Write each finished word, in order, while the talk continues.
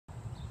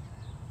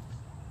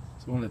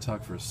So I wanted to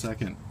talk for a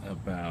second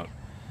about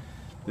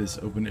this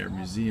open-air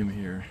museum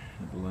here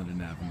at the London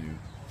Avenue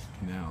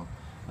Canal.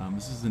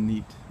 This is a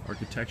neat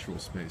architectural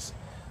space.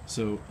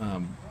 So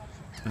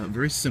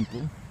very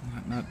simple,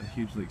 not a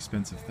hugely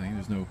expensive thing.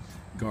 There's no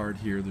guard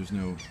here, there's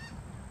no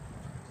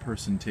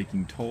person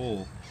taking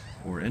toll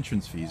or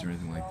entrance fees or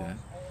anything like that.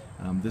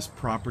 This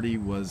property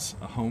was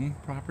a home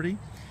property,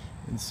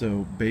 and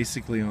so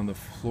basically on the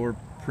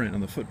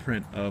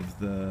footprint of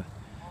the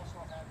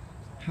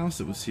house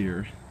that was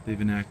here, they've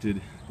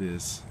enacted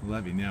this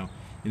levee. Now,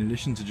 in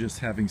addition to just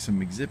having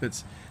some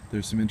exhibits,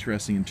 there's some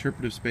interesting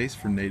interpretive space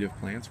for native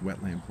plants,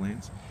 wetland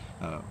plants,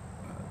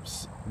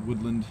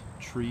 woodland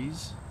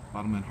trees,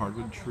 bottomland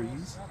hardwood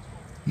trees,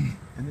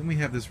 and then we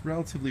have this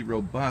relatively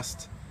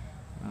robust,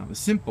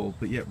 simple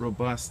but yet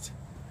robust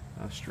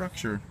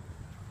structure,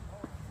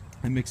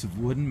 a mix of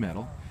wood and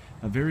metal,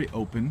 a very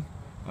open,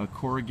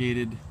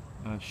 corrugated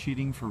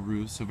sheeting for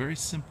roofs, so very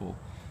simple.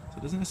 So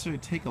it doesn't necessarily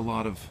take a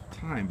lot of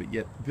time, but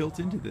yet built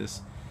into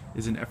this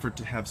is an effort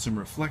to have some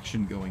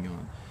reflection going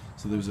on.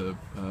 So there's a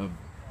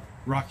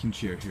rocking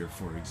chair here,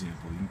 for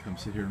example. You can come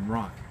sit here and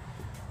rock.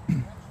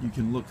 You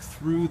can look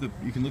through the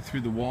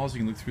walls, you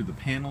can look through the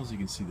panels, you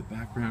can see the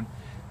background.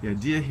 The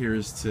idea here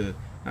is to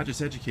not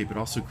just educate, but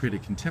also create a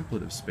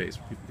contemplative space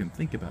where people can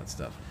think about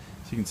stuff.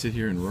 So you can sit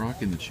here and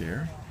rock in the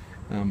chair.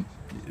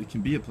 It can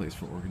be a place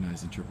for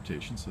organized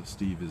interpretation. So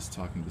Steve is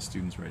talking to the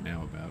students right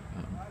now about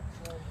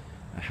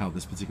how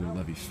this particular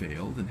levee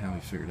failed and how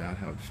he figured out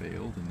how it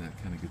failed and that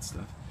kind of good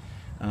stuff.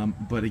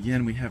 But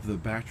again, we have the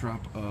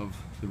backdrop of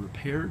the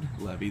repaired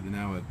levee, the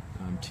now a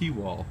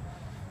T-wall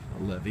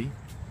levee,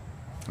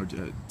 or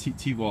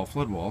T-wall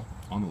flood wall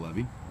on the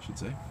levee, I should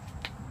say.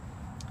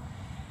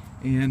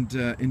 And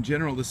in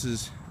general, this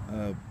is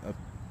a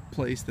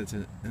place that's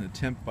an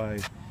attempt by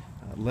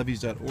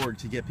levees.org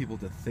to get people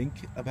to think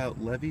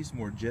about levees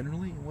more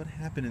generally and what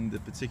happened in the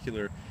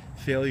particular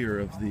failure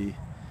of the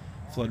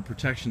flood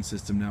protection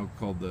system, now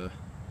called the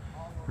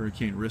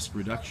Hurricane Risk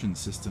Reduction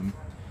System,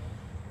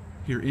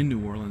 here in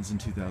New Orleans in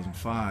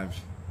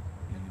 2005,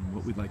 and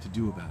what we'd like to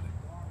do about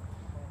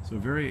it.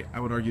 So I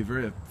would argue, a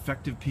very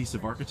effective piece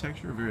of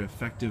architecture, a very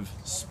effective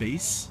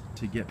space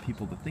to get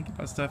people to think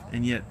about stuff,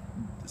 and yet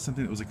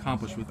something that was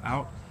accomplished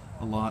without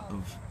a lot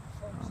of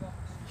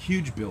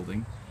huge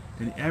building,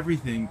 and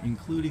everything,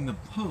 including the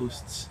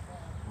posts,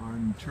 are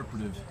an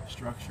interpretive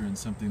structure and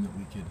something that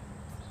we could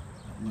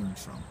learn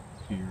from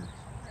here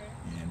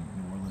in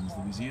New Orleans,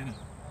 Louisiana.